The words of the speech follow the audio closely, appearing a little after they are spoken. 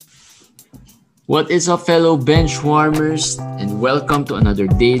What is up, fellow benchwarmers, and welcome to another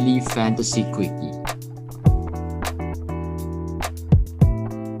daily fantasy quickie.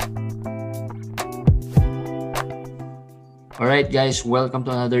 Alright guys, welcome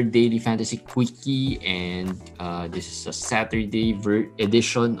to another daily fantasy quickie, and this is a Saturday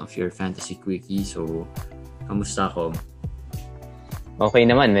edition of your fantasy quickie. So, kamusta ko? Okay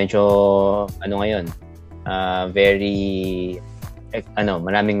naman, medyo ngayon.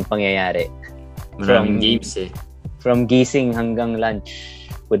 Maraming pangyayari. Maraming games eh. From gising hanggang lunch,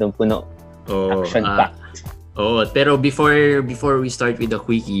 punong-puno. Action-packed. Pero before we start with the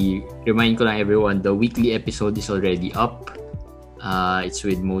quickie, remind ko lang everyone, the weekly episode is already up. It's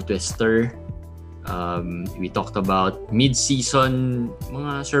with Mo Twister. We talked about mid-season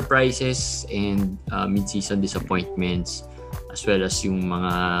mga surprises and mid-season disappointments, as well as yung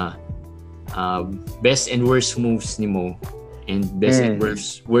mga best and worst moves ni Mo, and best and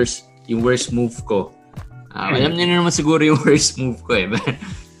worst yung worst move ko. Alam niyo na naman siguro yung worst move ko eh.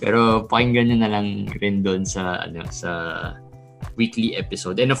 Pero pakinggan niyo na lang rin doon sa weekly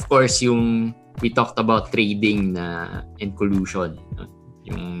episode. And of course, yung we talked about trading and collusion.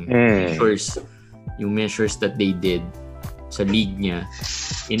 Yung measures that they did sa league niya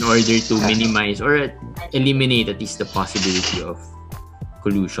in order to minimize or eliminate at least the possibility of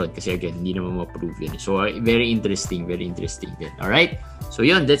collusion, kasi again, hindi naman ma-prove yun. So, very interesting din. Alright? So,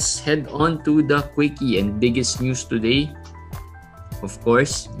 yun, let's head on to the quickie and biggest news today. Of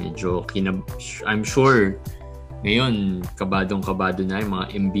course, medyo I'm sure ngayon, kabadong-kabado na yung mga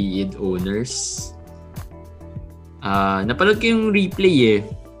Embiid owners. Napanood ko yung replay eh.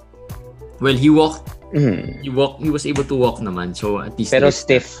 Well, he was able to walk naman. So, at least... Pero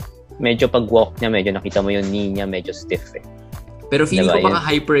stiff. Medyo pag-walk niya, medyo nakita mo yung knee niya, medyo stiff eh. Pero feeling ko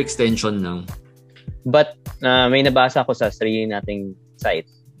baka hyperextension lang. But may nabasa ko sa sarili nating site,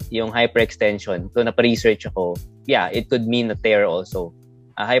 yung hyperextension. So napa-research ako, yeah, it could mean a tear also.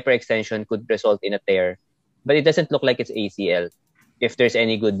 A hyperextension could result in a tear. But it doesn't look like it's ACL if there's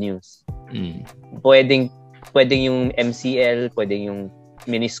any good news. Pwedeng yung MCL, pwedeng yung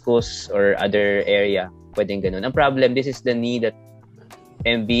meniscus or other area, pwedeng ganun. Ang problem, this is the knee that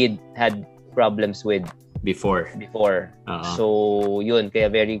Embiid had problems with before. So, yun.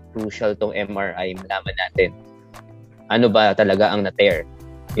 Kaya very crucial tong MRI. Malaman natin ano ba talaga ang na-tear,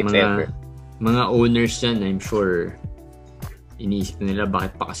 if ever. Mga owners yan, I'm sure, iniisip nila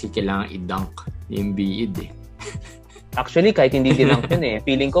bakit pa kasi kailangan i-dunk ni Embiid eh. Actually, kahit hindi dinunk yun eh.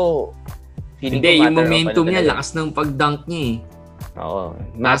 Feeling ko yung momentum niya, lakas ng pag-dunk niya eh. Oo.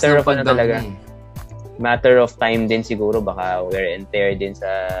 Matter of talaga. Matter of time din siguro, baka wear and tear din sa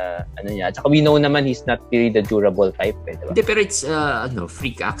niya. At saka we know naman he's not really the durable type eh, diba? Hindi, pero it's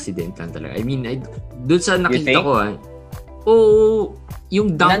freak accident lang talaga. I mean, doon sa nakita ko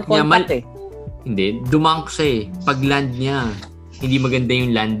yung dunk niya eh. Hindi, dumunk siya eh. Pag land niya, hindi maganda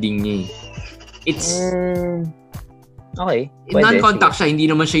yung landing niya eh. It's okay. Non-contact siya, hindi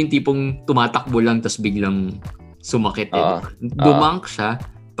naman siya yung tipong tumatakbo lang tapos biglang sumakit eh. Dumunk siya,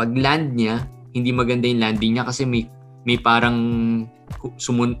 pag land niya, hindi maganda yung landing niya kasi may parang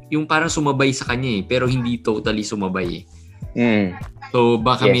yung parang sumabay sa kanya eh, pero hindi totally sumabay eh. So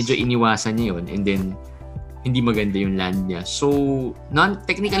baka medyo iniwasan niya yun, and then hindi maganda yung land niya. So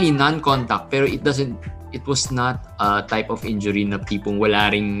technically non-contact, pero it was not a type of injury na tipong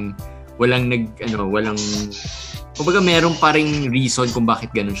walang kumbaga meron pa ring reason kung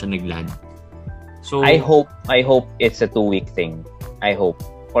bakit ganun siya nagland. So I hope it's a 2-week thing. I hope.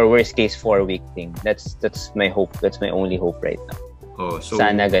 Or worst case 4-week thing. That's my hope. That's my only hope right now. So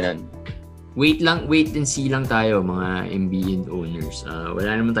sana ganun. Wait and see lang tayo, mga Embiid owners.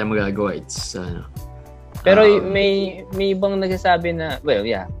 Wala naman tayong magagawa. It's pero may ibang nagsasabi na, well,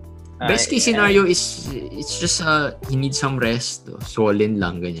 yeah. Best case scenario is it's just he needs some rest. Swollen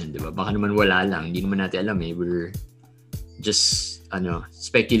lang, ganyan, 'di ba? Baka naman wala lang. Hindi naman natin alam eh. We're just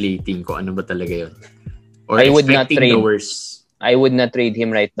speculating kung ano ba talaga 'yon. Or I would not trade the worst. I would not trade him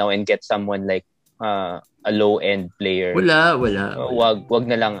right now and get someone like a low-end player. Wala. Wag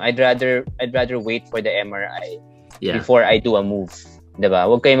na lang. I'd rather wait for the MRI before I do a move. 'Di ba?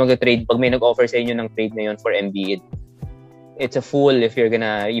 Wag kayo mag-trade pag may nag-offer sa inyo ng trade na 'yon for Embiid. It's a fool if you're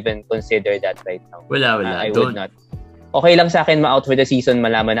gonna even consider that right now. Wala. I would not. Okay lang sa akin ma-out for the season,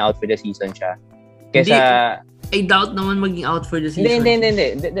 malaman na out for the season siya. Kesa I doubt naman maging out for the season.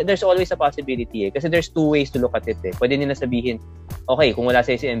 Hindi. There's always a possibility eh. Kasi there's two ways to look at it eh. Pwede nila sabihin, okay, kung wala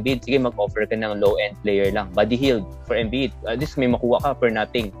sa'yo si Embiid, sige mag-offer ka ng low-end player lang. Body Hield for Embiid. This may makuha ka for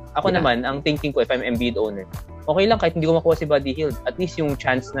nothing. Ako naman, ang thinking ko if I'm Embiid owner, okay lang kahit hindi ko makuha si Body Hield. At least yung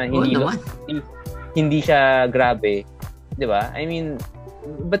chance na hindi siya grabe. 'Di ba? I mean,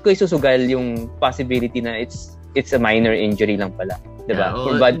 ba't ko isusugal yung possibility na it's a minor injury lang pala, 'di ba?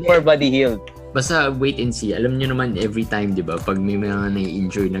 For body healed. Basta wait and see. Alam niyo naman every time, 'di ba, pag may mga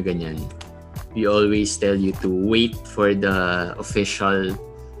na-injure na ganyan, we always tell you to wait for the official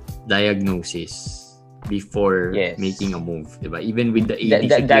diagnosis before making a move, 'di ba? Even with the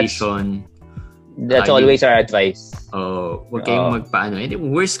AD situation, that's always our advice. Huwag kayong magpaano. And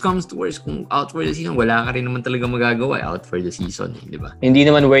worst comes to worst, kung out for the season, wala ka rin naman talaga magagawa out for the season, 'di ba? Hindi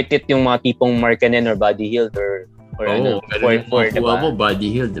naman worth it yung mga tipong Markkanen or body healed or for diba? Body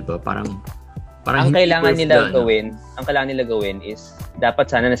healed, 'di ba? Parang ang kailangan nila gawin is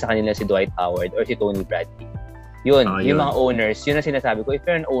dapat sana nasa kanila si Dwight Howard or si Tony Bradley. Yun. Mga owners, yun ang sinasabi ko. If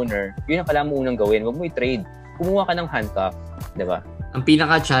you're an owner, yun ang kailangan mo unang gawin. Huwag mo i-trade. Kumuha ka ng handcuff, 'di ba? Ang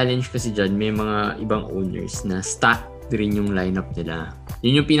pinaka-challenge kasi dyan, may mga ibang owners na stacked rin yung lineup nila.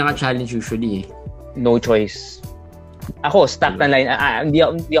 Yun yung pinaka-challenge usually. No choice. Ako, stacked na line.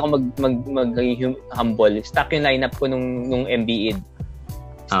 Hindi ako mag-humble. Stack yung lineup ko nung Embiid.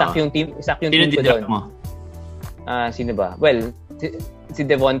 Stack yung team ko doon. Sino ba? Well, si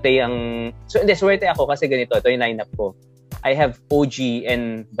Devontae ang... So, swerte ako kasi ganito. Ito yung lineup ko. I have OG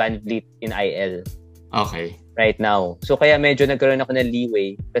and Van Vliet in IL. Okay. Right now. So, kaya medyo nagkaroon ako ng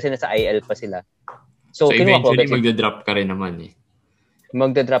leeway kasi nasa IL pa sila. So eventually, magda-drop ka rin naman eh.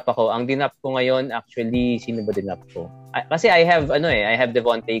 Magda-drop ako. Ang dinap ko ngayon, actually, sino ba dinap ko? Kasi I have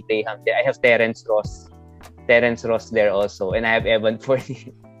Devontae Graham there. I have Terrence Ross there also. And I have Evan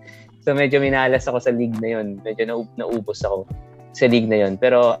Fournier. So medyo minalas ako sa league na yun. Medyo naubos ako sa league na yun.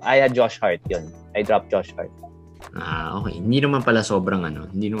 Pero I had Josh Hart yun. I dropped Josh Hart. Okay. Hindi naman pala sobrang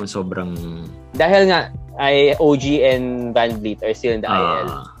Dahil nga, OG and Van Vliet are still in the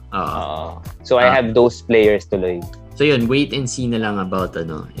IL. So I have those players tuloy. So yun, wait and see na lang about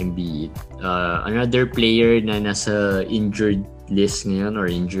Embiid. Another player na nasa injured list ngayon or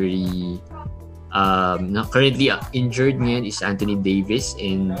injury na currently injured ngayon is Anthony Davis,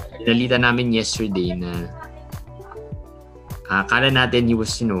 and nalita namin yesterday na akala natin he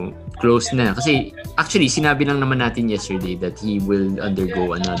was close na, kasi actually sinabi lang naman natin yesterday that he will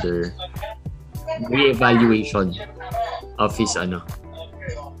undergo another re-evaluation of his of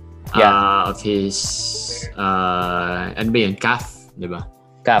his calf, di ba?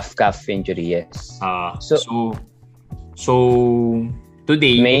 Calf injury, yes. So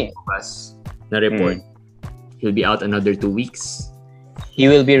today na report, he'll be out another 2 weeks.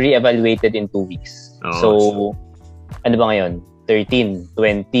 He will be re-evaluated in 2 weeks. So ano ba ngayon? 13,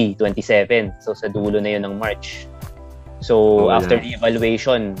 20, 27. So sa dulo na yun ng March. So after the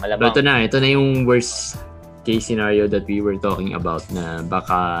evaluation, malamang. Ito na yung worst case scenario that we were talking about, na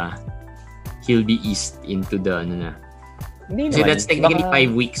baka he'll be eased into the Kasi that's technically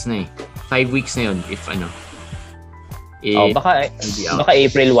 5 weeks na eh. 5 weeks na yun if baka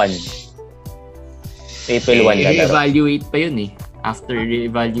April 1. April 1 na. Evaluate pa yun eh. After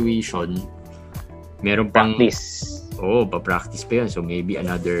re-evaluation, meron pang practice. Pa-practice pa yun. So maybe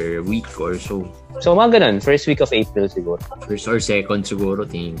another week or so. So mga ganun, first week of April siguro. First or second siguro,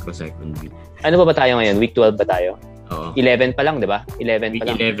 tingin ko second week. Ano ba tayo ngayon? Week 12 ba tayo? Oo. 11 pa lang, di ba? 11 week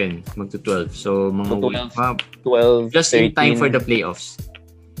pa lang. 11, magto-12. So mga 12, just 13, in time for the playoffs.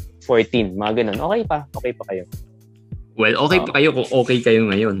 14, mga ganun. Okay pa kayo. Well, okay pa kayo kung okay kayo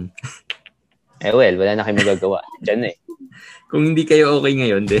ngayon. Wala na kayo magagawa. Diyan eh. Kung hindi kayo okay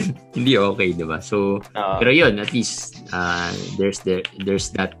ngayon, then hindi okay, di ba? So, pero yun, at least there's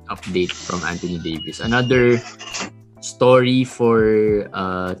that update from Anthony Davis. Another story for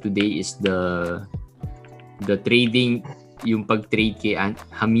today is the trading, yung pag-trade kay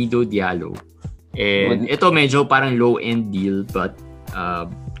Hamidou Diallo. And ito medyo parang low-end deal, but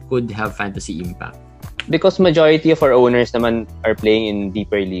could have fantasy impact. Because majority of our owners naman are playing in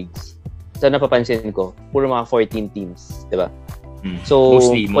deeper leagues. So napapansin ko, puro mga 14 teams, di ba? So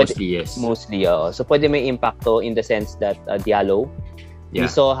mostly yes. Mostly, so pwede may impacto in the sense that Diallo, we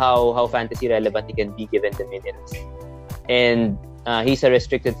saw how fantasy relevant he can be given the minutes. And he's a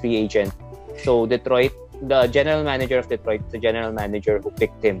restricted free agent. So Detroit, the general manager of Detroit, the general manager who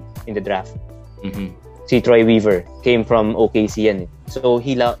picked him in the draft, si Troy Weaver, came from OKC yan eh. So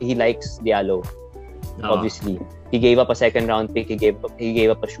he likes Diallo. Obviously, he gave up a second round pick. He gave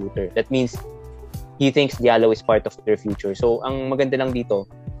up a shooter. That means he thinks Diallo is part of their future. So ang maganda lang dito,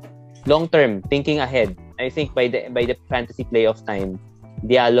 long term, thinking ahead. I think by the fantasy playoff time,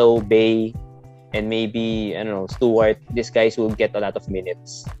 Diallo, Bay, and maybe Stewart, these guys will get a lot of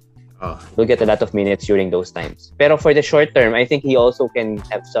minutes. Will get a lot of minutes during those times. Pero for the short term, I think he also can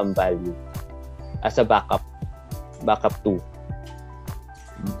have some value as a backup too.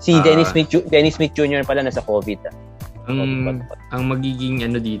 Si Dennis Smith Jr. pala nasa COVID. Ang magiging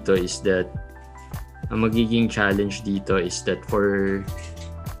dito is that ang magiging challenge dito is that for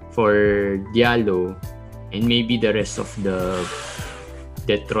Diallo and maybe the rest of the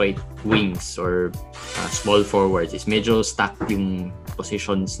Detroit wings or small forwards is medyo stacked yung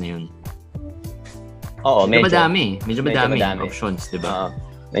positions na yun. Oo, medyo madami options, di ba?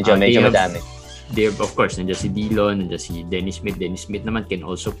 Medyo madami. They have, of course, nandiyan si Dillon, nandiyan si Dennis Smith. Dennis Smith naman can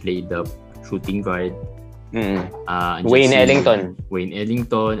also play the shooting guard. Wayne Ellington,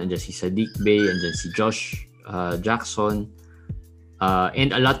 nandiyan si Sadiq Bey, nandiyan si Josh Jackson.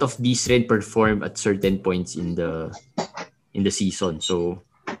 And a lot of these rin perform at certain points in the season. So,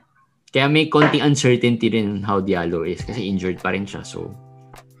 kaya may konting uncertainty rin how Diallo is kasi injured pa rin siya. So,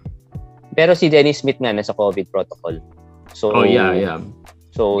 pero si Dennis Smith nga nasa COVID protocol. So, yeah.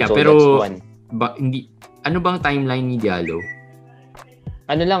 So pero, that's one. Ano bang timeline ni Diallo?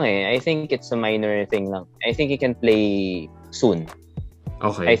 Ano lang I think it's a minor thing lang. I think he can play soon.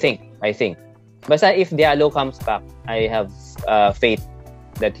 Okay. I think. Basta if Diallo comes back, I have faith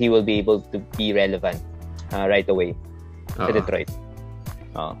that he will be able to be relevant right away sa Detroit.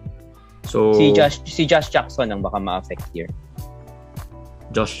 So si Josh Jackson ang baka ma-affect here.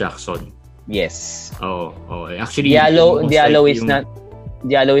 Josh Jackson. Yes. Oh. Actually, Diallo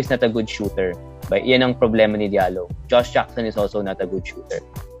is not a good shooter. But yan ang problema ni Diallo. Josh Jackson is also not a good shooter.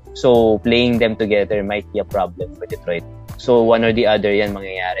 So playing them together might be a problem for Detroit. So one or the other yan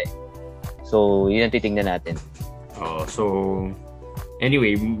mangyayari. So yun ang titingnan natin. So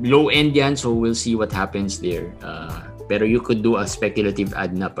anyway, low end yan, so we'll see what happens there. Pero you could do a speculative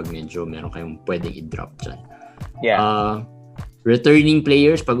ad na pag medyo meron kayong pwedeng i-drop dyan. Yeah. Returning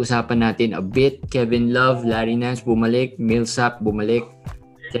players, pag-usapan natin a bit. Kevin Love, Larry Nance, bumalik. Millsap, bumalik.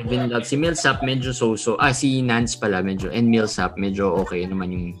 Kevin Love. Si Millsap, medyo so-so. Si Nance pala, medyo. And Millsap, medyo okay naman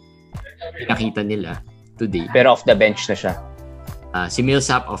yung pinakita nila today. Pero off the bench na siya. Si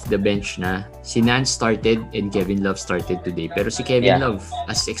Millsap off the bench na. Si Nance started and Kevin Love started today. Pero si Kevin Love,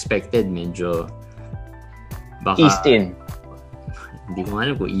 as expected, medyo baka... East in. Hindi ko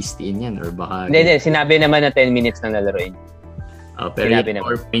alam kung East in yan or baka... Hindi. Sinabi naman na 10 minutes na lalaroin. Pero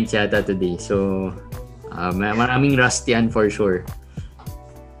 4 points yata today. So, maraming rust yan for sure.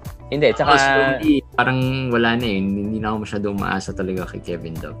 Hindi, tsaka... Slowly, parang wala na Hindi na ako masyadong maasa talaga kay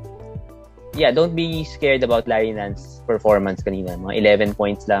Kevin Love. Yeah, don't be scared about Larry Nance's performance kanina. Mga 11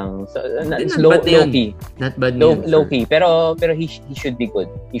 points lang. So, low-key. Not bad Low-key. Pero he should be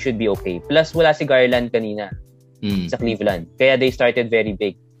good. He should be okay. Plus, wala si Garland kanina sa Cleveland. Kaya they started very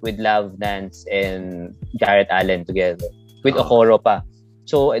big with Love, Nance, and Jarrett Allen together. With Okoro pa.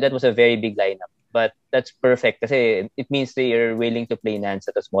 So, that was a very big lineup. But that's perfect kasi it means they are willing to play Nance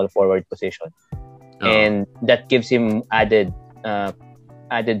at a small forward position. And that gives him added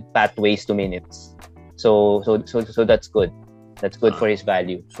pathways to minutes. So that's good. That's good for his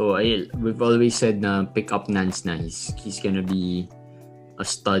value. So, we've always said na pick up Nance na. He's gonna be a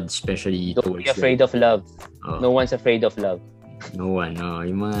stud, especially Don't be afraid of Love. No one's afraid of Love. No one.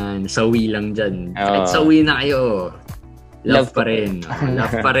 Yung mga sawi lang dyan. Kahit sawi na kayo. Love pa rin.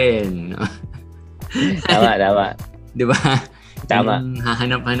 Love pa rin. Tama. Di ba? Tama.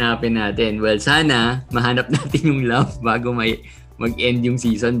 Hahanap-hanapin natin. Well, sana mahanap natin yung love bago mag-end yung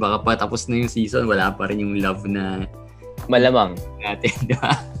season. Baka patapos na yung season, wala pa rin yung love na malamang natin. Di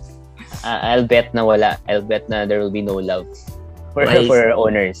ba? I'll bet na wala. I'll bet na there will be no love for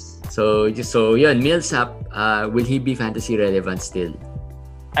owners. So yun, Millsap, will he be fantasy relevant still?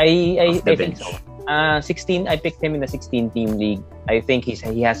 I think so. 16, I picked him in the 16-team league. I think he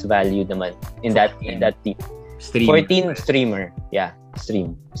has value naman in that team. 14 streamer. Yeah,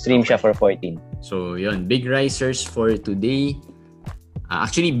 stream siya for 14. So, yun, big risers for today.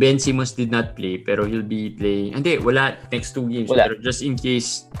 Actually, Ben Simmons did not play, pero he'll be playing. Hindi, wala next 2 games. Wala. Pero just in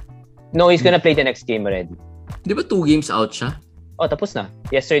case. No, he's gonna play the next game already. Di ba 2 games out siya? Tapos na.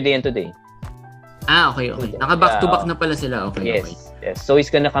 Yesterday and today. Okay. Naka-back-to-back na pala sila. Okay. Yes. So, he's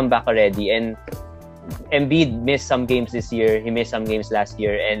gonna come back already. And Embiid missed some games this year. He missed some games last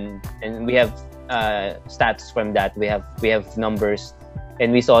year, and we have stats from that. We have numbers,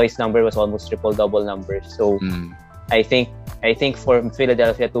 and we saw his number was almost triple-double numbers. So I think for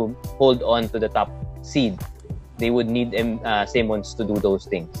Philadelphia to hold on to the top seed, they would need Simmons to do those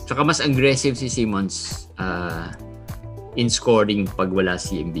things. Tsaka mas aggressive si Simmons in scoring pag wala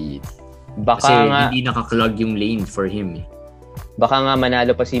si Embiid. Kasi hindi nakaklog yung lane for him. Baka nga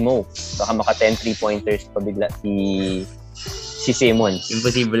manalo pa si Mo. Baka maka 10 3-pointers pa bigla si Simmons.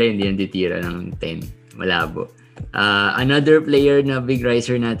 Imposible hindi yan titira ng 10. Malabo. Another player na big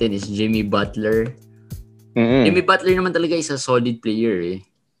riser natin is Jimmy Butler. Jimmy Butler naman talaga is a solid player .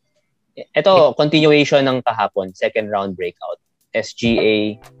 Ito, continuation ng kahapon, second round breakout.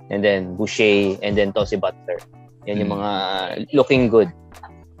 SGA, and then Boucher, and then Tosi Butler. Yan yung mga looking good.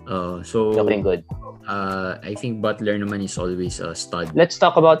 Looking good. I think Butler naman is always a stud. Let's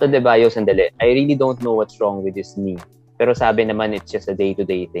talk about Adebayo sandali. I really don't know what's wrong with his knee. Pero sabi naman it's just a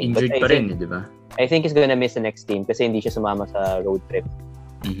day-to-day thing. Injured pa rin, di ba? I think he's gonna miss the next game kasi hindi siya sumama sa road trip.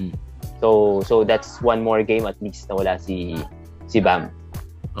 Mm-hmm. So that's one more game at least na wala si Bam.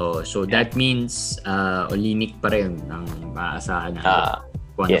 So that means Olynyk pa rin ang maaasahan natin.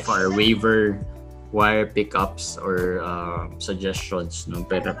 One of our waiver wire pickups or suggestions, no?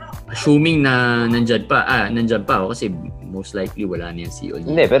 Pero assuming na nandyan pa ako kasi most likely wala na yan si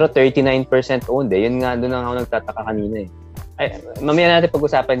Olynyk. Hindi, pero 39% owned eh. Yun nga, doon ako nagtataka kanina eh. Ay, mamaya natin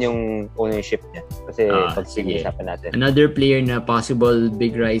pag-usapan yung ownership niya kasi pag-usapan natin. Another player na possible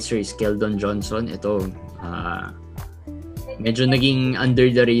big riser is Keldon Johnson. Ito medyo naging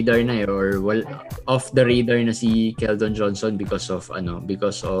under the radar na or off the radar na si Keldon Johnson because of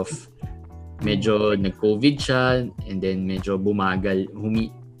medyo nag-COVID siya and then medyo bumagal,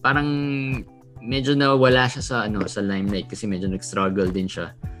 parang medyo nawala siya sa limelight kasi medyo nag-struggle din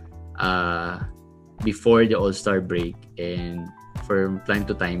siya before the All-Star break, and from time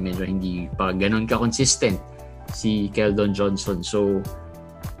to time medyo hindi pa ganoon ka-consistent si Keldon Johnson. So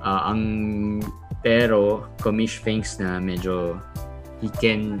pero Comish thinks na medyo he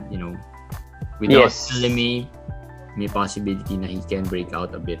can, without LMA, may possibility na he can break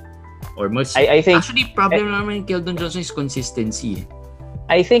out a bit. Or most, I think, actually, problem naman yung Keldon Johnson is consistency.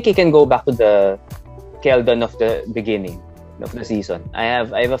 I think he can go back to the Keldon of the beginning of the season. I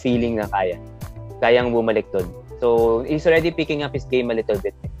have a feeling na kayang bumalik doon. So, he's already picking up his game a little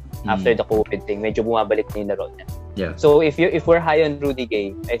bit after the COVID thing. Medyo bumabalik na yung laro niya. Yeah. So if we're high on Rudy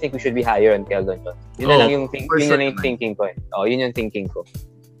Gay, I think we should be higher on Keldon Johnson. Yun na lang yung thinking ko. Yun yung thinking ko.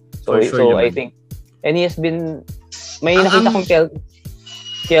 So I think, and he has been, may nakita kong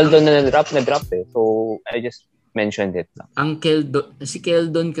Keldon na drop eh. So I just mentioned it. Si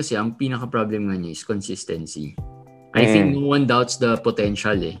Keldon kasi ang pinaka-problem nga niya is consistency. I think no one doubts the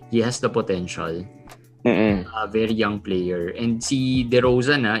potential eh. He has the potential. Very young player. And si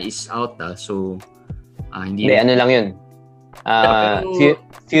DeRozan is out so hindi ano lang yun.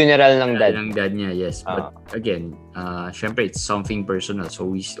 Funeral ng dad. Ng dad niya, yes. But again, syempre it's something personal. So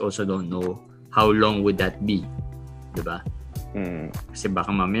we also don't know how long would that be. Diba? Kasi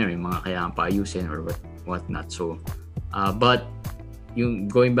baka mamaya may mga kailangan pa ayusin or what not. So, but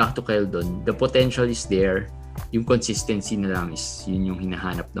yung going back to Keldon, the potential is there. Yung consistency na lang is yun yung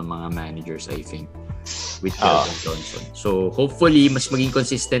hinahanap ng mga managers, I think, with Keldon Johnson. So hopefully mas maging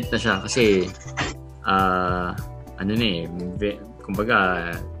consistent na siya kasi kumbaga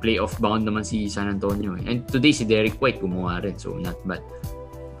playoff bound naman si San Antonio. And today si Derek White gumawa rin, so not bad.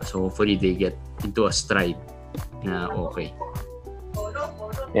 So hopefully they get into a stride na okay.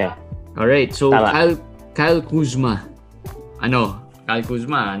 Yeah. All right, so Kyle Kuzma. Kyle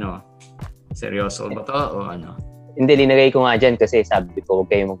Kuzma, seryoso ba to o ano? Hindi, linagay ko nga dyan kasi sabi ko huwag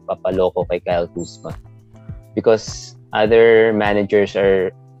kayong magpapaloko kay Kyle Kuzma. Because other managers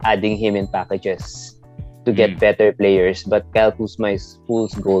are adding him in packages to get better players, but Kyle Kuzma is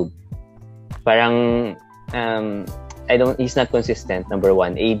fool's gold. Parang he's not consistent, number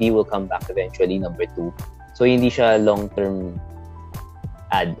one. AD will come back eventually, number two. So hindi siya long-term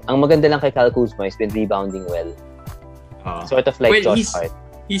add. Ang maganda lang kay Kyle Kuzma is been rebounding well. Sort of like Josh Hart.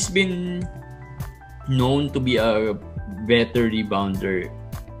 He's been known to be a better rebounder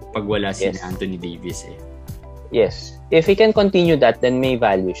pag wala si Anthony Davis eh. Yes. If he can continue that, then may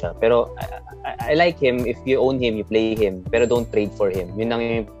value siya. Pero I like him. If you own him, you play him. Pero don't trade for him. Yun lang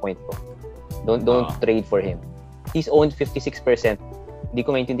yung point ko. Don't trade for him. He's owned 56%. Hindi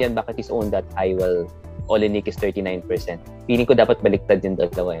ko maintindihan bakit he's owned that high while Olynyk is 39%. Feeling ko dapat baliktad yung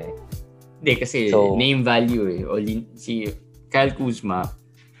dalawa eh. Hindi kasi name value eh. Si Kyle Kuzma,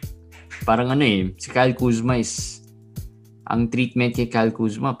 parang si Kyle Kuzma is, ang treatment kay Kyle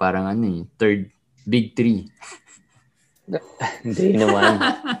Kuzma parang third big three. Hindi naman.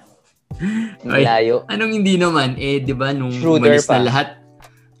 Layo. Anong hindi naman? Di ba nung umalis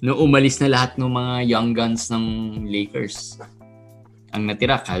na lahat ng mga young guns ng Lakers, ang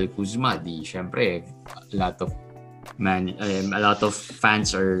natira Kyle Kuzma, syempre a lot of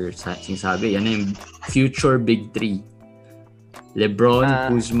fans are sinasabi yan yung future big three.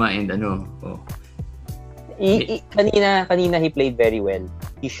 LeBron, Kuzma, and kanina he played very well.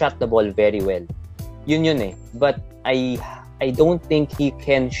 He shot the ball very well. Yun eh. But I don't think he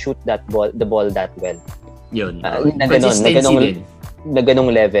can shoot the ball that well. Yun. Na ganong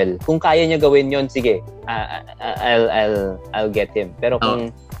level. Kung kaya niya gawin yun, sige. I'll get him. Pero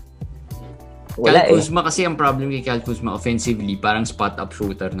kung Wala Kyle Kuzma kasi ang problem kay Kyle Kuzma offensively, parang spot-up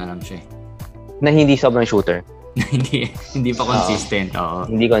shooter na lang siya. Na hindi sobrang shooter. hindi pa consistent. Oo.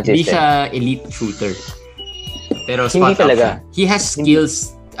 Hindi consistent. Hindi siya elite shooter. Pero hindi talaga. He has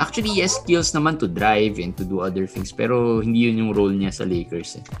skills. Actually, he has skills naman to drive and to do other things. Pero hindi yun yung role niya sa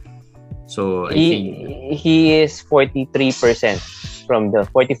Lakers. So, I think... He is 43% from the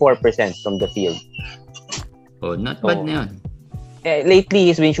 44% from the field. Oh, not bad na yun. Lately,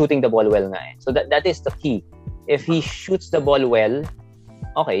 he's been shooting the ball well nga. So, that is the key. If he shoots the ball well,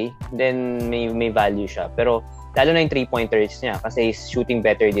 okay, then may value siya. Pero, lalo na yung 3-pointers niya kasi he's shooting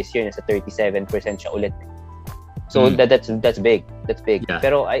better this year. Nasa 37% siya ulit. So that's big. That's big. Yeah.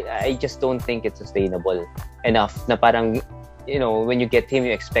 Pero I just don't think it's sustainable enough na parang, you know, when you get him,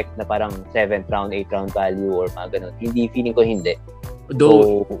 you expect na parang 7th round, 8th round value or mga ganun. Feeling ko hindi.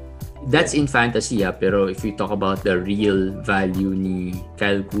 Though, that's in fantasy, pero if we talk about the real value ni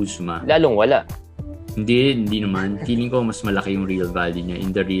Kyle Kuzma, lalong wala. Hindi naman. Feeling ko mas malaki yung real value niya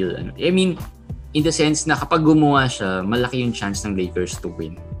in the real, I mean, in the sense na kapag gumawa siya, malaki yung chance ng Lakers to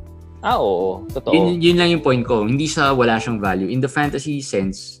win. Oo. Totoo. Yun lang yung point ko. Hindi siya wala siyang value. In the fantasy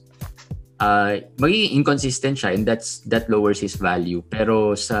sense, magiging inconsistent siya and that lowers his value.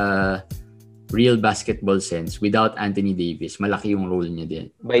 Pero sa real basketball sense, without Anthony Davis, malaki yung role niya din.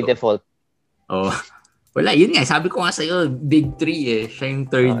 By default. Oh. Wala, yun nga. Sabi ko nga sa'yo, big three Siya yung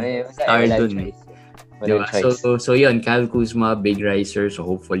third star dun . Diba? So yun, Kyle Kuzma, big riser. So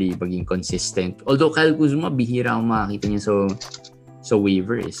hopefully, maging consistent. Although Kyle Kuzma, bihira akong makakita niya sa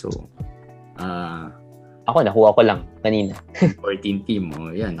waiver . So, ako, nakuha ko lang kanina. 14 team.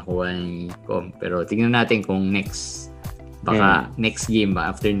 Yan, nakuha ni Com. Pero tingnan natin kung next game ba,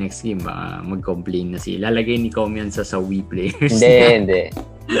 after next game ba, mag-complain na sila. Lalagay ni Com yan sa Wii players. Hindi.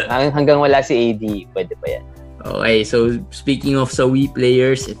 Hanggang wala si AD, pwede pa yan. Okay, so speaking of sa Wii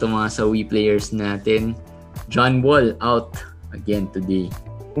players, ito mga sa Wii players natin. John Wall out again today.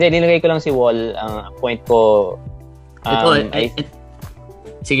 Hindi, nilagay ko lang si Wall. Ang point ko,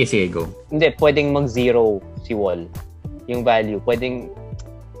 Sige, go. Hindi, pwedeng mag-zero si Wall. Yung value. Pwedeng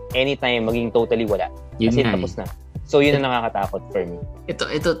anytime maging totally wala. Yun kasi tapos na. So, yun ang nakakatakot for me.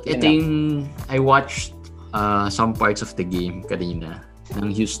 Ito yung... I watched some parts of the game kanina ng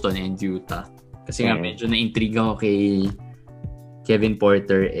Houston and Utah. Kasi nga medyo na-intrigue ako kay Kevin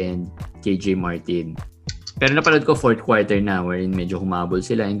Porter and KJ Martin. Pero napanood ko fourth quarter na wherein medyo humabol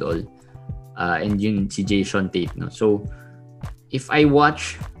sila and all. And yun si Jason Tate. No? So, if I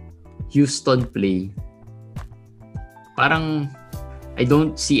watch Houston play, parang I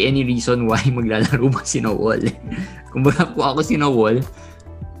don't see any reason why maglalaro ba si Wall. Kung ako si Wall,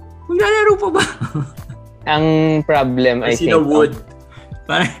 maglalaro pa ba? Ang problem, I think... Wood.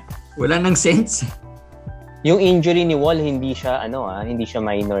 Parang wala nang sense. Yung injury ni Wall, hindi siya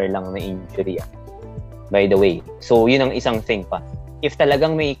minor lang na injury. By the way. So, yun ang isang thing pa. If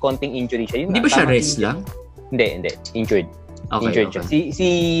talagang may konting injury siya, yun. Hindi ba siya rest lang? Hindi. Injured. Okay, injured siya. Si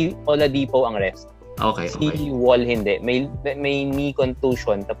Oladipo ang rest. Okay. Si Wall hindi. May knee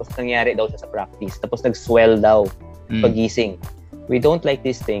contusion tapos nangyari daw siya sa practice. Tapos nag-swell daw pagising. We don't like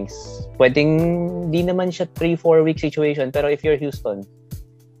these things. Pwedeng di naman siya 3-4 week situation pero if you're Houston,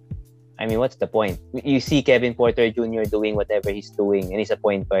 I mean, what's the point? You see Kevin Porter Jr. doing whatever he's doing and he's a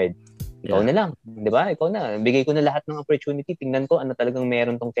point guard. Ikaw na lang. Di ba? Ikaw na. Bigay ko na lahat ng opportunity. Tingnan ko ano talagang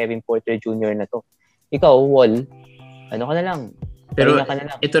meron tong Kevin Porter Jr. na to. Ikaw, Wall, ano ka na lang? Pero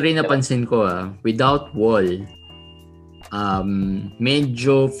ito rin napansin ko without Wall,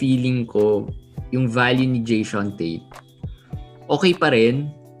 medyo feeling ko yung value ni Jason Tate okay pa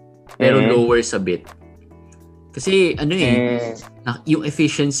rin pero lower sa bit. Kasi yung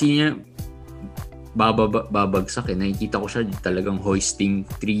efficiency niya babagsak . Nakikita ko siya talagang hoisting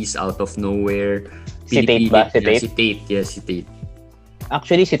threes out of nowhere. Si Tate ba? Si Tate. Yes, si Tate.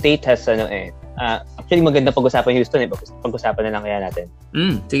 Actually, si Tate has actually maganda pag-usapan Houston pag-usapan na lang kaya natin.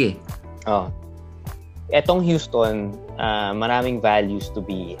 Sige. Etong Houston, maraming values to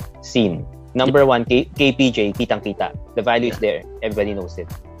be seen. Number one, KPJ, kitang-kita. The value is there. Everybody knows it.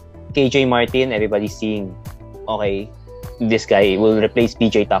 KJ Martin, everybody's seeing, okay, this guy will replace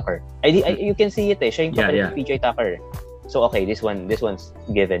PJ Tucker. You can see it Siya yung kapalit PJ Tucker. So, okay, this one's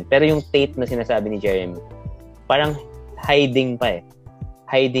given. Pero yung Tate na sinasabi ni Jeremy, parang hiding pa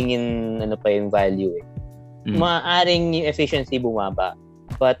hiding in yung value Maaring yung efficiency bumaba.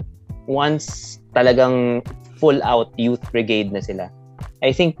 But once talagang full out youth brigade na sila,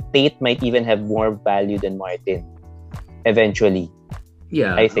 I think Tate might even have more value than Martin eventually.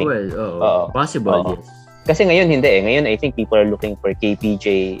 Yeah, I think. Possible, yes. Kasi ngayon hindi Ngayon I think people are looking for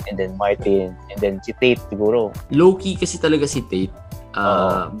KPJ and then Martin and then si Tate siguro. Low-key kasi talaga si Tate.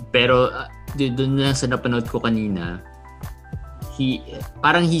 Pero doon lang sa napanood ko kanina,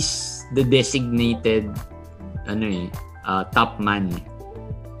 parang he's the designated top man.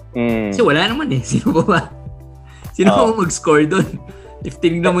 Kasi wala naman eh. Sino ba? Sino ba mag-score doon? If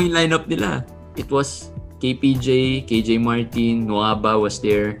tinignan mo yung lineup nila, it was KPJ, KJ Martin, Nuaba was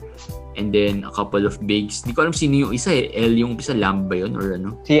there, and then a couple of bigs. Di ko alam sino yung isa eh. L yung isa, Lamb ba yun or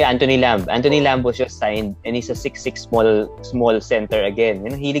ano? Si Anthony Lamb. Anthony Lamb was just signed and he's a 6'6" small center again.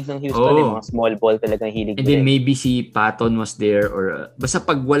 Yung hilig ng Houston, mga small ball talagang hilig. And then maybe si Patton was there or basta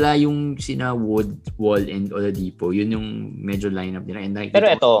pag wala yung sina Wood, Wall, and Oladipo, yun yung medyo lineup nila. And like, pero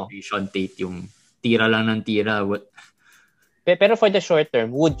ito, Sean Tate yung tira lang ng tira. Pero for the short term,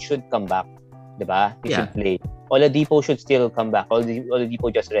 Wood should come back. Diba? He should play. Oladipo should still come back.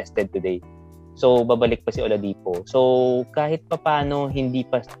 Oladipo just rested today. So, babalik pa si Oladipo. So, kahit pa paano, hindi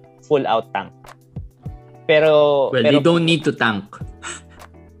pa full out tank. Pero they don't need to tank.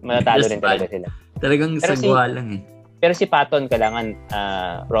 Matatalo rin talaga sila. Talagang sagwa lang eh. Pero si Patton kailangan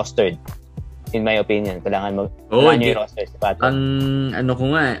rostered. In my opinion, kailangan yung roster si Patton.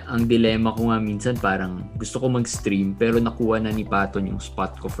 Ang dilemma ko nga minsan parang gusto ko mag-stream pero nakuha na ni Patton yung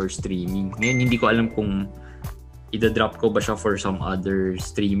spot ko for streaming. Ngayon hindi ko alam kung ida-drop ko ba siya for some other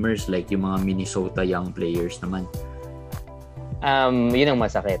streamers like yung mga Minnesota young players naman. Yun ang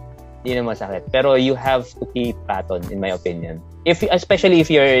masakit. Pero you have to keep Patton in my opinion. Especially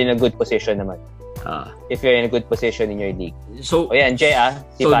if you're in a good position naman. If you're in a good position in your league. So, Jay,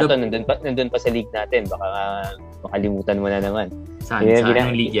 si Patton nandun pa sa league natin. Baka makalimutan mo na naman. Saan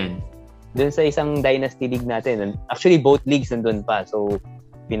ang league yan? Dun sa isang dynasty league natin. Actually, both leagues nandun pa. So,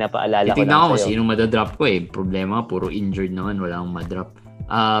 pinapaalala ko lang sa'yo. Tingnan ko sino madadrop ko eh. Problema, puro injured naman. Wala akong madrop.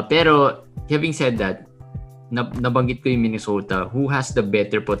 Pero, having said that, nabanggit ko yung Minnesota. Who has the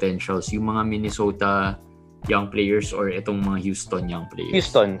better potentials? Yung mga Minnesota young players or itong mga Houston young players?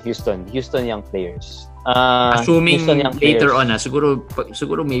 Houston young players. Assuming young later players.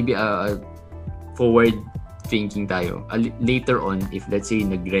 Siguro maybe forward thinking tayo. Later on, if let's say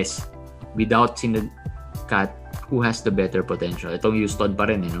nag-rest without Cat, who has the better potential? Itong Houston pa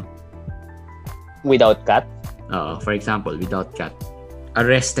rin, no? Without Cat? For example, without Cat.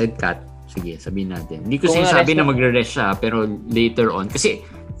 Arrested Cat. Sige, sabihin natin. Hindi ko sinasabi na magre-rest siya, pero later on. Kasi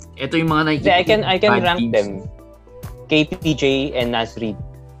ito yung mga nakikita. I can rank teams. Them. KPJ and Naz Reid.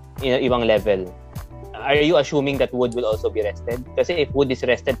 Ibang level. Are you assuming that Wood will also be rested? Kasi if Wood is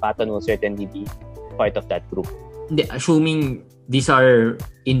rested, Patton will certainly be part of that group. Hindi, assuming these are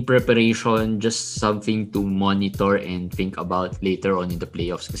in preparation, just something to monitor and think about later on in the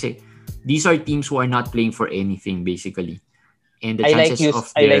playoffs. Kasi these are teams who are not playing for anything, basically. And the chances of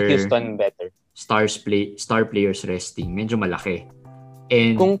their Houston better. Star players resting, medyo malaki.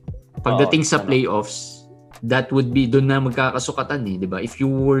 And pagdating sa playoffs, that would be doon na magkakasukatan eh, 'di ba? If you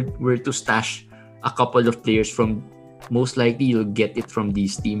were to stash a couple of players from, most likely you'll get it from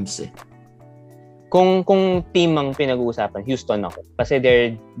these teams eh. Kung team ang pinag-uusapan, Houston ako. Kasi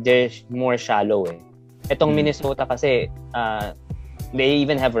they're more shallow eh. Etong Minnesota kasi they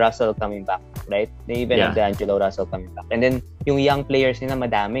even have Russell coming back, right? They even have D'Angelo Russell coming back. And then yung young players nila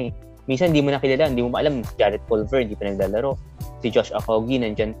madami. Minsan hindi mo na kilala, hindi mo alam si Jarrett Culver, hindi pa naglalaro. Si Josh Okogie,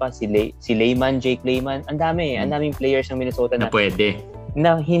 nandyan pa. Si Layman, Jake Layman. Ang daming players ng Minnesota na pwede.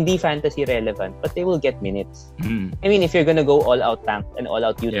 Na hindi fantasy relevant, but they will get minutes. I mean, if you're gonna go all out tank and all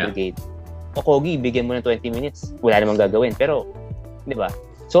out youth brigade, Okogie, bigyan mo ng 20 minutes. Wala namang gagawin. Pero, di ba?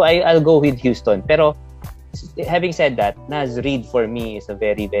 So, I'll go with Houston. Pero, having said that, Naz Reid for me is a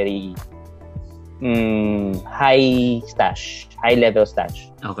very, very high level stash.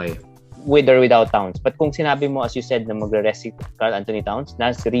 Okay. With or without Towns. But kung sinabi mo, as you said, na magre-rest si Karl Anthony Towns,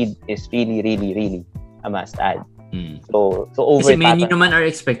 Naz Reid is really, really, really a must-add. So over kasi many naman are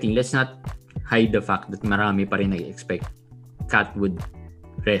expecting, let's not hide the fact that marami pa rin nag-expect Cat would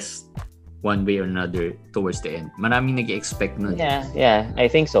rest one way or another towards the end. Maraming nag-expect nun. Yeah. I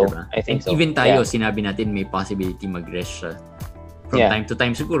think so. Diba? I think so. Even tayo, sinabi natin may possibility mag-rest siya. From time to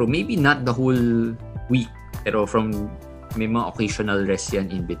time siguro. Maybe not the whole week, pero may mga occasional rest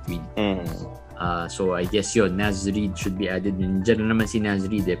yan in between. So I guess yun, Naz Reid should be added. Diyan naman si Naz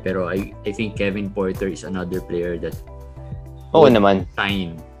Reid pero I think Kevin Porter is another player that naman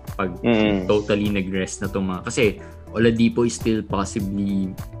time pag totally nag-rest na itong mga, kasi Oladipo is still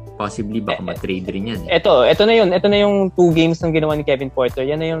possibly baka ma-trade rin yan. Ito na yung 2 games ng ginawa ni Kevin Porter.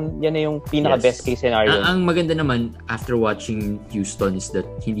 Yan na yung pinaka best case scenario. Ang maganda naman after watching Houston is that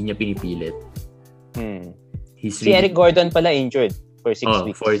hindi niya pinipilit. Si Eric Gordon pala injured for 6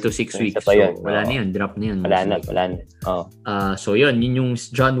 weeks. 4 to 6 weeks. So, wala na yun. Drop na yun. Wala na. So, yun yung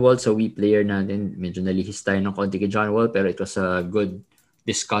John Wall sa Wii player natin. Medyo nalihis tayo ng konti kay John Wall pero it was a good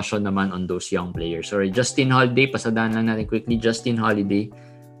discussion naman on those young players. Or Justin Holiday, pasadaan lang natin quickly. Justin Holiday.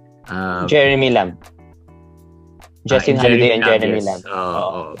 Jeremy Lamb. Justin Holiday and Jeremy Lamb.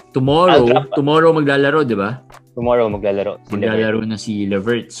 Tomorrow maglalaro, di ba? Tomorrow maglalaro. Maglalaro na si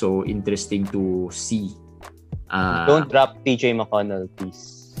Levert. So, interesting to see. Don't drop TJ McConnell,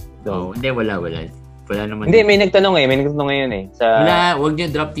 please. Hindi, wala. Wala naman. Hindi, may nagtanong ngayon Wag niyo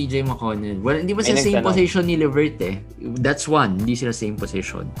drop TJ McConnell. Hindi ba sila same position ni Levert eh? That's one. Hindi sila same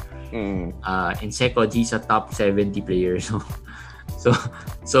position. In second, he's a top 70 player.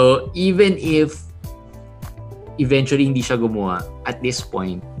 So even if eventually hindi siya gumawa, at this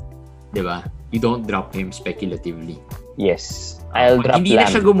point, di ba? You don't drop him speculatively. Yes. I'll drop hindi Lamb.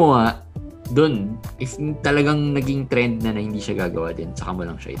 na siya gumawa, dun, if talagang naging trend na hindi siya gagawa din, saka mo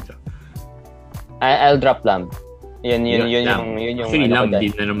lang siya i-drop. I'll drop Lamb. Yun yung actually, Lamb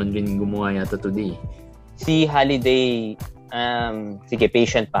din na naman rin gumawa yata today. Si Holiday, sige,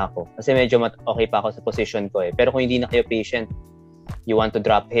 patient pa ako. Kasi medyo okay pa ako sa position ko eh. Pero kung hindi na kayo patient, you want to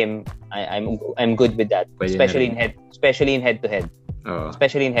drop him, I'm good with that. Especially in head to head.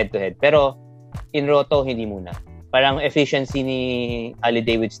 Especially in head to head. Pero in Roto, hindi muna. Parang efficiency ni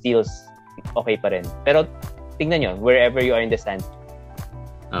Holiday with steals, okay pa rin. Pero tingnan nyo, wherever you are in the stand.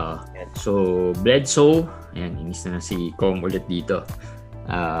 So, Bledsoe, ayan, inis na si Kong ulit dito.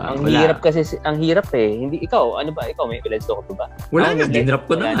 Hirap kasi, ang hirap eh. Hindi, ikaw may Bledsoe ka pa ba? Wala na, dinrap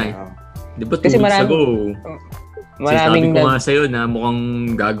ko na eh. Di ba 2 weeks ago? Sinasabi ko nga sa'yo na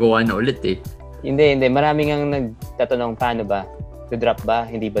mukhang gagawa na ulit eh. Hindi. Maraming ang nagtatanong paano ba? To drop ba?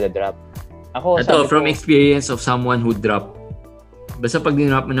 Hindi ba drop? Ako, ito, from experience of someone who drop. Basta pag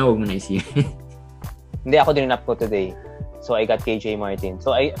dinrap mo na, huwag mo na isip. Hindi, ako dinrap ko today. So, I got KJ Martin.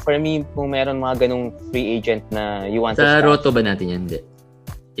 So, for me, kung meron mga ganung free agent na you want to sa start. Roto ba natin yan? Hindi.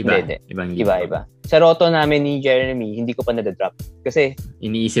 Iba. Sa Roto namin ni Jeremy, hindi ko pa na-drop. Kasi,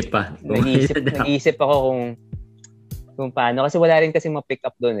 iniisip pa. Nag-iisip ako kung paano. Kasi wala rin kasi ma-pick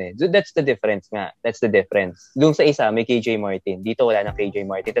up doon eh. So, that's the difference nga. That's the difference. Doon sa isa, may KJ Martin. Dito wala na KJ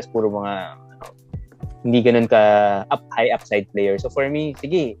Martin. Tapos puro mga hindi ganun ka high upside player. So, for me,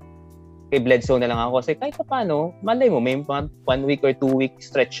 sige, kay Bledsoe na lang ako kasi kahit paano, malay mo, may 1 week or 2 week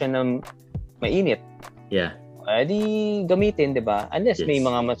stretch siya ng mainit. Yeah. Di gamitin, di ba? Unless may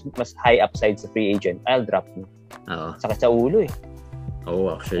mga mas high upside sa free agent, I'll drop mo. Sakit sa ulo eh.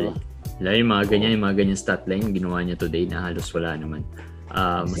 Actually. Lalo yung mga ganyan stat line, ginawa niya today na halos wala naman.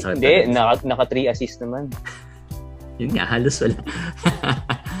 Masakit. Hindi, naka 3 assist naman. Yun nga, halos wala.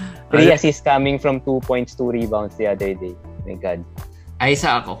 3 assists coming from 2 points, 2 rebounds the other day. My God. Ay,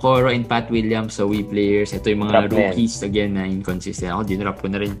 isa ako, Coro and Pat Williams, so we players. Ito yung mga rookies again na inconsistent. Ako, dinrap ko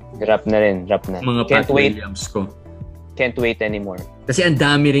na rin. Drop na. Mga Pat Williams ko. Can't wait anymore. Kasi ang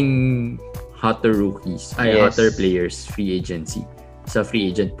dami ring hotter rookies, hotter players, free agency. Sa free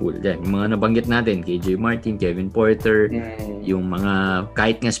agent pool. Yan, yung mga nabanggit natin, KJ Martin, Kevin Porter, yung mga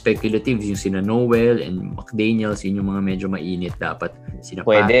kahit nga speculative, yung sina Noel and McDaniels, yun yung mga medyo mainit dapat. Sina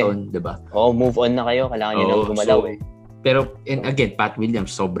Patton, diba? Move on na kayo. Kailangan nyo na gumalaw eh. Pero, and again, Pat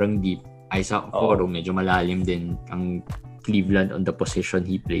Williams, sobrang deep. Isaac Okoro, medyo malalim din ang Cleveland on the position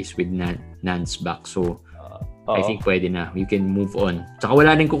he plays with Nance back. So, I think pwede na. You can move on. Tsaka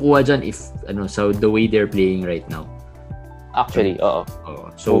wala rin kukuha dyan if, so the way they're playing right now. Actually,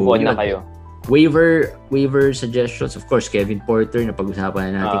 So, move on na kayo. Waiver suggestions, of course, Kevin Porter, na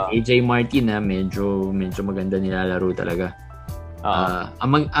pag-usapan na natin. AJ Martin, medyo maganda nilalaro talaga.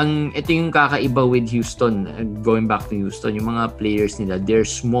 Ito yung kakaiba with Houston, going back to Houston, yung mga players nila, they're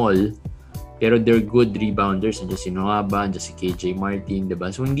small pero they're good rebounders. Andiyan si Noaba, andiyan si KJ Martin, diba?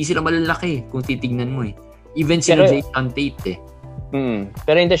 So hindi sila malalaki kung titignan mo eh. Even si Jason Tate eh.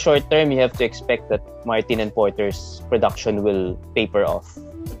 Pero in the short term, you have to expect that Martin and Porter's production will taper off.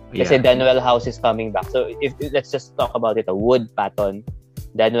 Kasi Danuel House is coming back. So if let's just talk about it, Wood, Patton,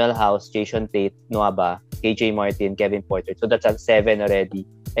 Danuel House, Jason Tate, Noaba, KJ Martin, Kevin Porter. So that's 7 already.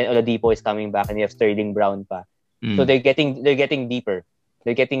 And Oladipo is coming back and you have Sterling Brown pa. So they're getting deeper.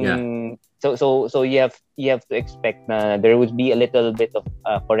 They're getting so you have to expect na there would be a little bit of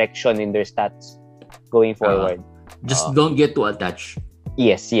correction in their stats going forward. Just don't get too attached.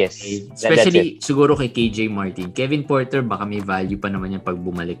 Yes. Okay. Especially siguro kay KJ Martin. Kevin Porter baka may value pa naman yan pag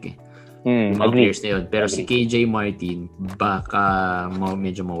bumalik eh. Yung mga players na yun. Pero si KJ Martin baka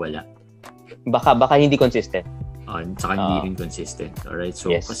medyo mawala. Baka hindi consistent. Saka hindi rin consistent. Alright,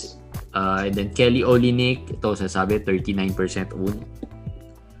 so and then Kelly Olynyk, ito sasabi 39% owned.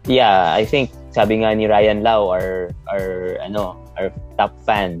 Yeah, I think sabi nga ni Ryan Lau, our top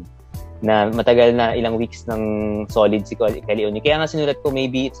fan, na matagal na ilang weeks ng solid si Kelly Olynyk. Kaya nga sinulat ko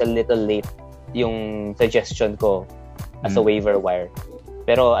maybe it's a little late yung suggestion ko as a waiver wire.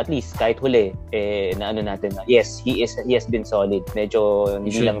 Pero at least kahit huli na ano natin na yes, he has been solid. Medyo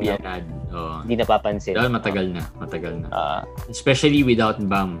hindi lang hindi napapansin. Dahil matagal na. Especially without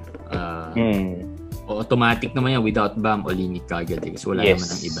Bam. Automatic naman yan without Bam, Olinik kagad kasi wala naman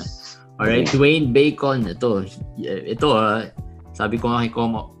ang iba. Alright, Dwayne Bacon, ito sabi ko nga kay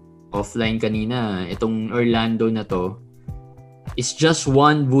Como offline kanina, itong Orlando na to is just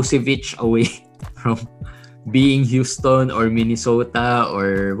one Vucevic away from being Houston or Minnesota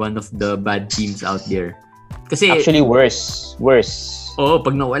or one of the bad teams out there. Kasi actually worse.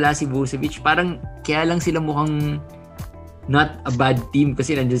 Pag nawala si Vucevic, parang kaya lang sila mukhang not a bad team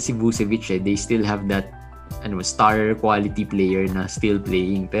kasi nandiyan si Vucevic they still have that star quality player na still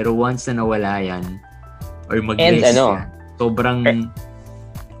playing. Pero once na nawala yan or mag-rest yan, sobrang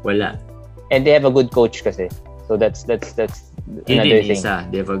wala. And they have a good coach kasi. So that's another thing.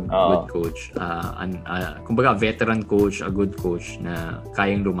 They have a good coach. Kumbaga veteran coach, a good coach na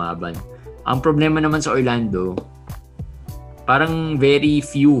kayang lumaban. Ang problema naman sa Orlando, parang very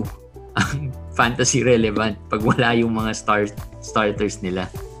few ang fantasy relevant pag wala yung mga starters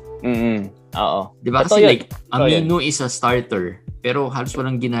nila. Oo. Diba kasi Aminu is a starter pero halos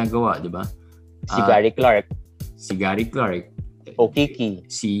walang ginagawa, diba? Si Gary Clark. Okiki.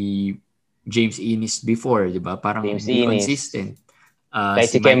 Si James Ennis before, diba? Parang inconsistent.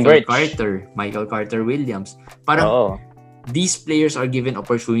 Si Michael Carter Williams. Parang these players are given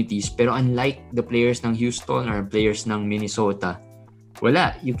opportunities pero unlike the players ng Houston or players ng Minnesota,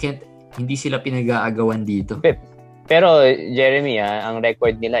 wala. Hindi sila pinag-aagawan dito. Pero Jeremy, ang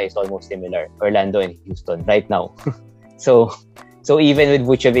record nila is almost similar. Orlando and Houston right now. So even with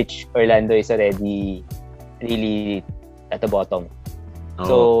Vucevic, Orlando is already really at the bottom.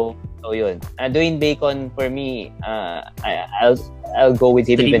 So yun. Dwayne Bacon for me, I'll go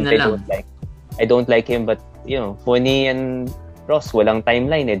with him even if I don't like him, but Fournier and Ross walang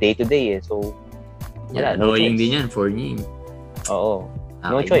timeline day to day So annoying din yan Fournier.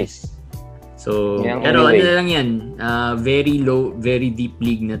 No choice. So, pero ano na lang yan, very low, very deep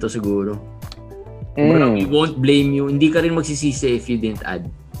league na to siguro. We won't blame you. Hindi ka rin magsisisi if you didn't add.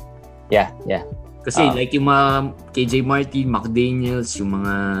 Yeah. Kasi like yung mga KJ Martin, McDaniels, yung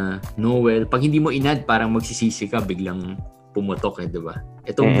mga Noel, pag hindi mo inad, parang magsisisi ka, biglang pumutok diba?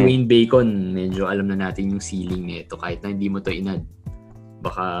 Itong Dwayne Bacon, medyo alam na natin yung ceiling nito. Kahit na hindi mo to inad,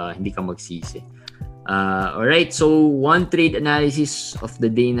 baka hindi ka magsisi. Alright, so one trade analysis of the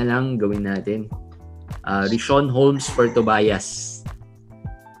day na lang gawin natin. Richaun Holmes for Tobias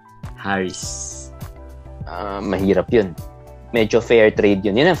Harris. Mahirap yun. Medyo fair trade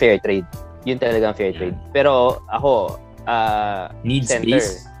yun. Yun ang fair trade. Yun talagang fair trade. Pero ako, needs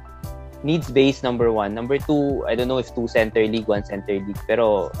base number 1. Number 2, I don't know if 2 center league, 1 center league.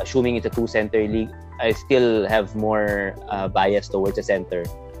 Pero assuming it's a 2 center league, I still have more bias towards a center.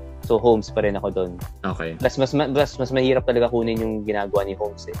 So Holmes pa rin ako doon. Okay. Plus mas mahirap talaga kunin yung ginagawa ni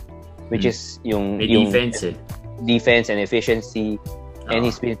Holmes which is yung defense and efficiency and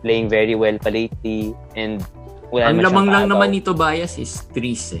he's been playing very well pa lately and wala ang lamang lang naman nito bias is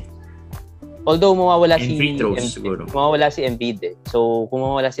threes Although mawawala si Embiid So kung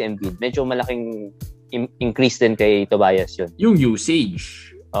mawawala si Embiid, medyo malaking increase din kay Tobias yun. Yung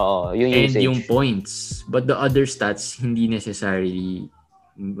usage. Yung usage. And yung points. But the other stats hindi necessarily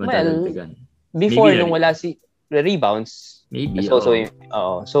madalagdagan. Before maybe, nung wala si rebounds, maybe also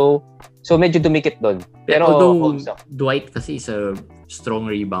so medyo dumikit doon. Pero although Dwight kasi is a strong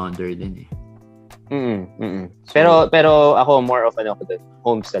rebounder din Pero ako more of ako doon.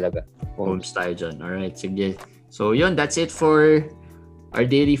 Holmes talaga. Holmes tayo dyan. Alright, sige. So yun, that's it for our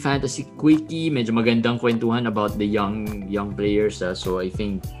daily fantasy quickie. Medyo magandang kwentuhan about the young players. So I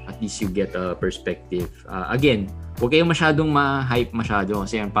think at least you get a perspective. Again, huwag kayong masyadong ma-hype masyado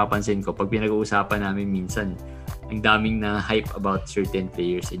kasi ang papansin ko pag pinag-uusapan namin minsan ang daming na hype about certain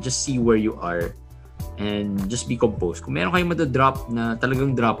players. Just see where you are and just be composed. Kung meron kayong madodrop na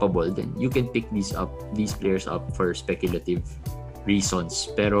talagang droppable, then you can pick these players up for speculative reasons.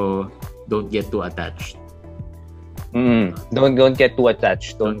 Pero don't get too attached. Don't get too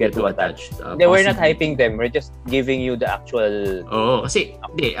attached. Don't get too attached. We're not hyping them. We're just giving you the actual... kasi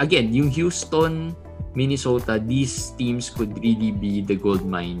again, yung Houston, Minnesota, these teams could really be the gold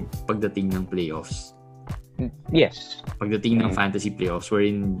mine pagdating ng playoffs. Yes. Pagdating ng fantasy playoffs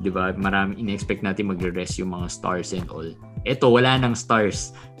wherein, di ba, marami in-expect natin magre-rest yung mga stars and all. Eto, wala nang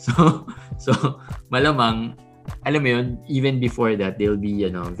stars. So malamang, alam mo yun, even before that, they'll be,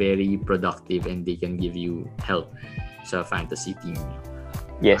 very productive and they can give you help sa fantasy team.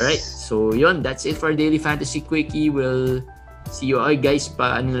 Yes. Alright, so yun, that's it for Daily Fantasy Quickie. We'll see you all guys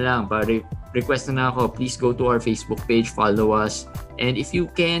pa request na ako, please go to our Facebook page, follow us. And if you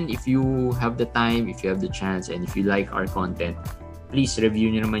have the time, if you have the chance, and if you like our content, please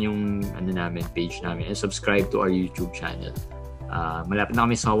review nyo naman yung page namin, and subscribe to our YouTube channel. Malapit na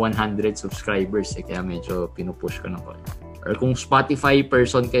kami sa 100 subscribers, kaya medyo pinupush ko na ko. Or kung Spotify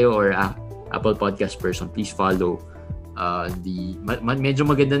person kayo or Apple Podcast person, please follow. Medyo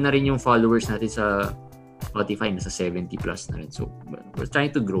maganda na rin yung followers natin sa Spotify, nasa 70 plus na rin. So we're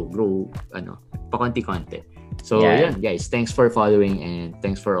trying to grow pakonti-konti. So yeah, guys, thanks for following and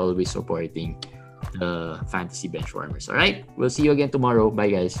thanks for always supporting the Fantasy Benchwarmers. All right, we'll see you again tomorrow. Bye,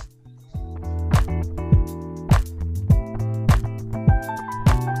 guys.